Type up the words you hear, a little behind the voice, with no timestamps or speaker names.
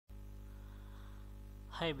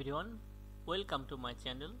Hi everyone, welcome to my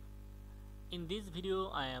channel. In this video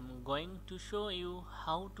I am going to show you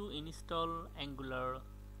how to install Angular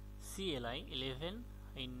CLI 11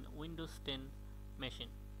 in Windows 10 machine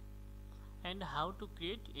and how to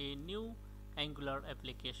create a new Angular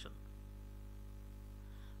application.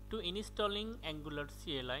 To installing Angular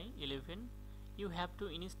CLI 11 you have to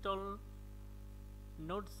install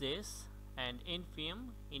Node Js and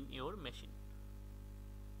Npm in your machine.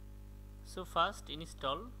 So first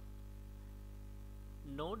install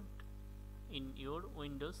Node in your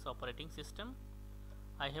Windows operating system.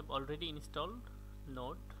 I have already installed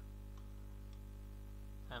Node.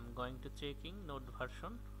 I am going to checking Node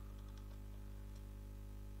version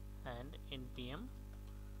and Npm.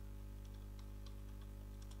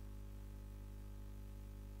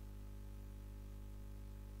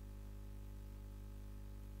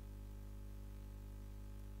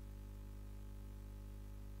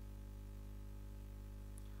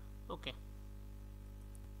 Okay.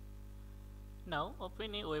 Now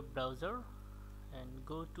open a web browser and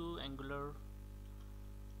go to Angular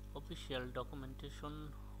official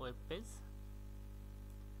documentation web page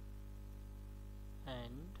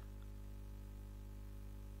and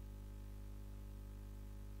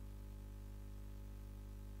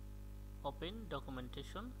open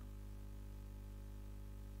documentation.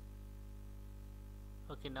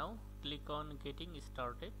 Okay, now click on getting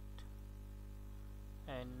started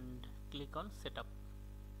and click on setup.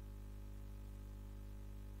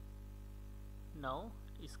 Now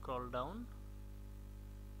scroll down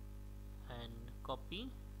and copy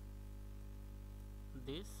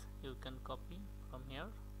this. You can copy from here,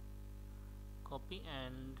 copy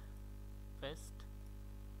and paste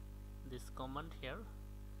this command here.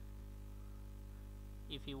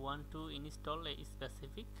 If you want to install a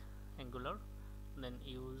specific Angular, then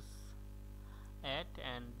use add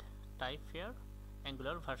and type here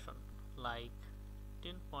Angular version like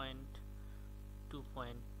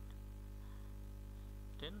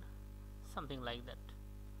 10.2.10, something like that.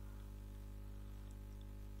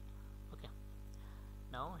 Okay,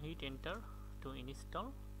 now hit enter to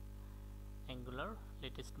install Angular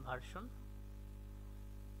latest version.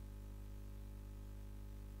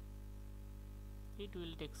 It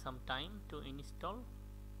will take some time to install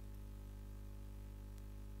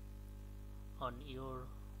on your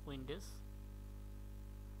Windows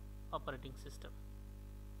operating system.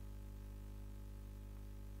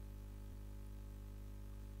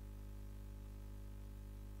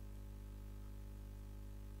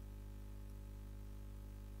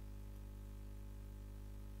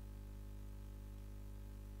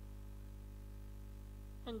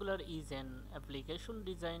 Angular is an application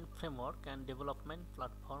design framework and development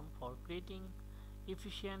platform for creating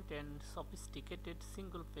efficient and sophisticated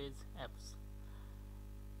single-page apps.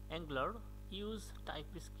 Angular use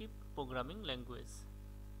TypeScript programming language.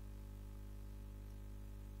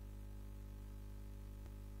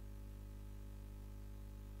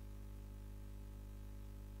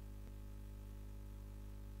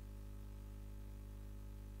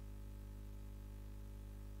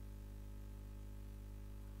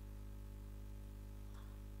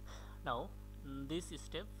 Now this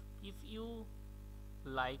step, if you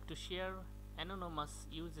like to share anonymous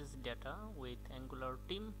users data with Angular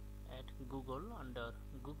team at Google under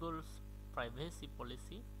Google's privacy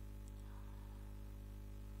policy,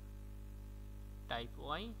 type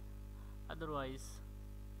Y, otherwise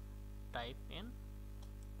type N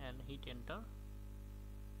and hit enter.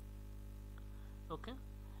 Okay,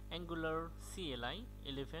 Angular CLI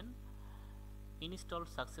 11 installed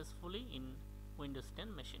successfully in Windows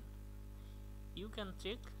 10 machine. You can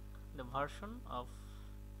check the version of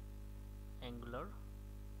Angular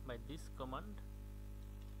by this command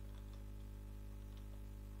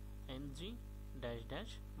ng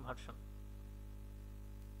 --version.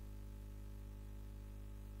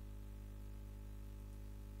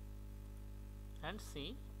 And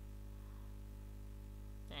see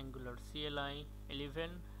Angular CLI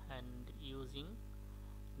 11 and using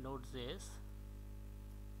Node Js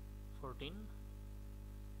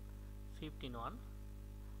 14.15.1.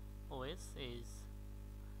 OS is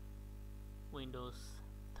Windows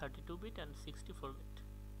 32-bit and 64-bit.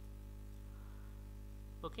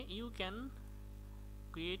 Okay, you can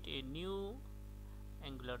create a new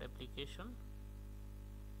Angular application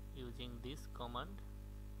using this command.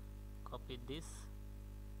 Copy this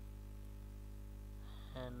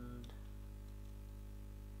and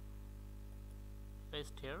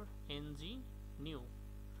paste here ng new.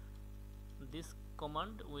 This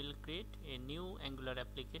command will create a new Angular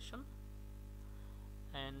application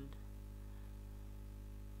and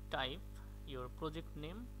type your project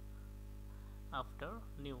name after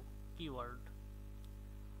new keyword,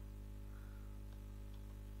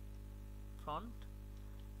 front,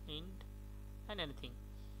 end, and anything.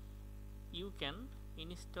 You can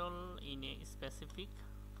install in a specific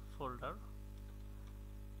folder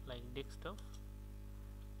like desktop,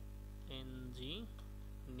 ng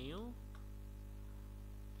new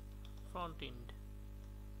front end.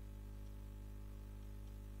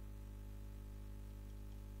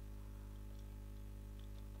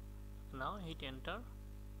 Now hit enter.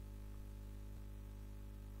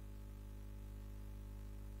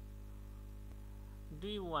 Do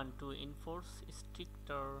you want to enforce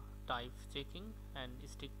stricter type checking and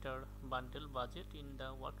stricter bundle budget in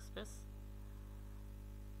the workspace?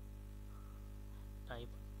 Type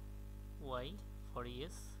Y for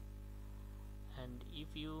yes, and if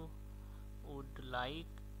you would like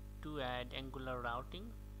to add Angular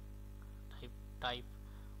routing, type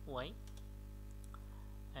Y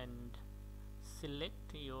and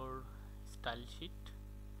select your style sheet,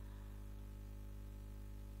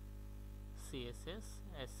 CSS,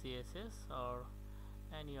 SCSS or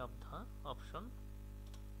any of the option.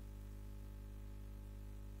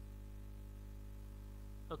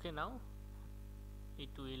 Okay, now it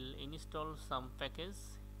will install some package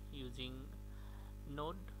using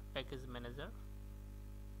Node Package Manager.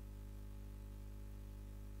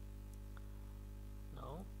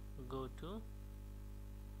 Now go to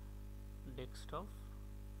desktop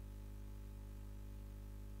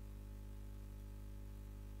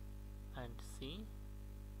and see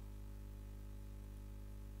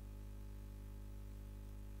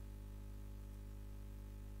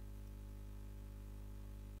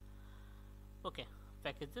okay,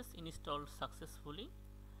 packages installed successfully.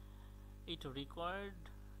 It required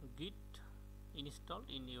git install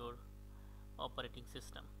in your operating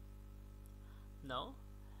system. Now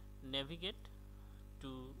navigate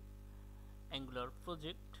to Angular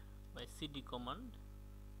project by cd command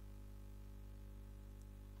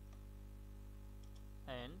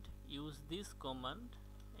and use this command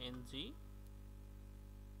ng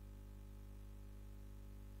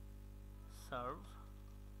serve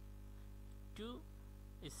to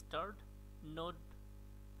start node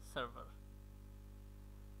server.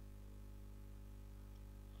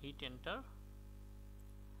 Hit enter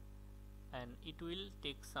and it will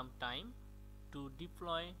take some time to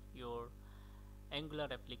deploy your Angular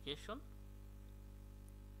application.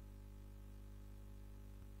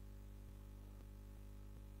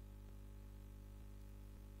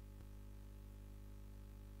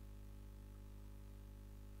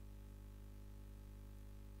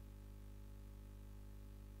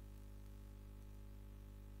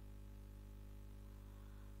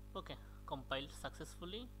 Okay, compiled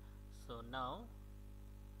successfully. So now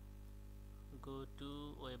go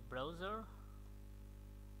to web browser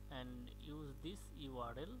and use this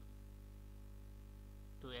URL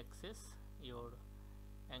to access your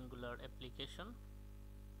Angular application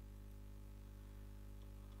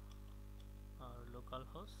or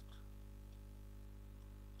localhost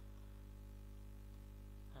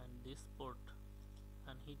and this port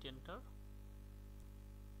and hit enter.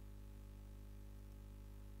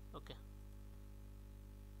 Okay,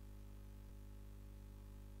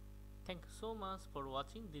 thank you so much for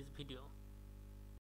watching this video.